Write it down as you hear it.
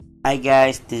Hi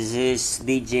guys, this is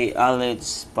DJ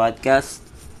Alet's podcast.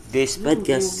 This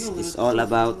podcast is all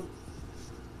about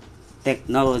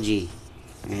technology,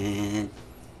 and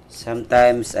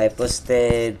sometimes I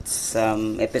posted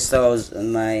some episodes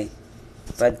on my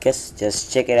podcast.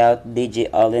 Just check it out, DJ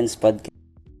Allen's podcast.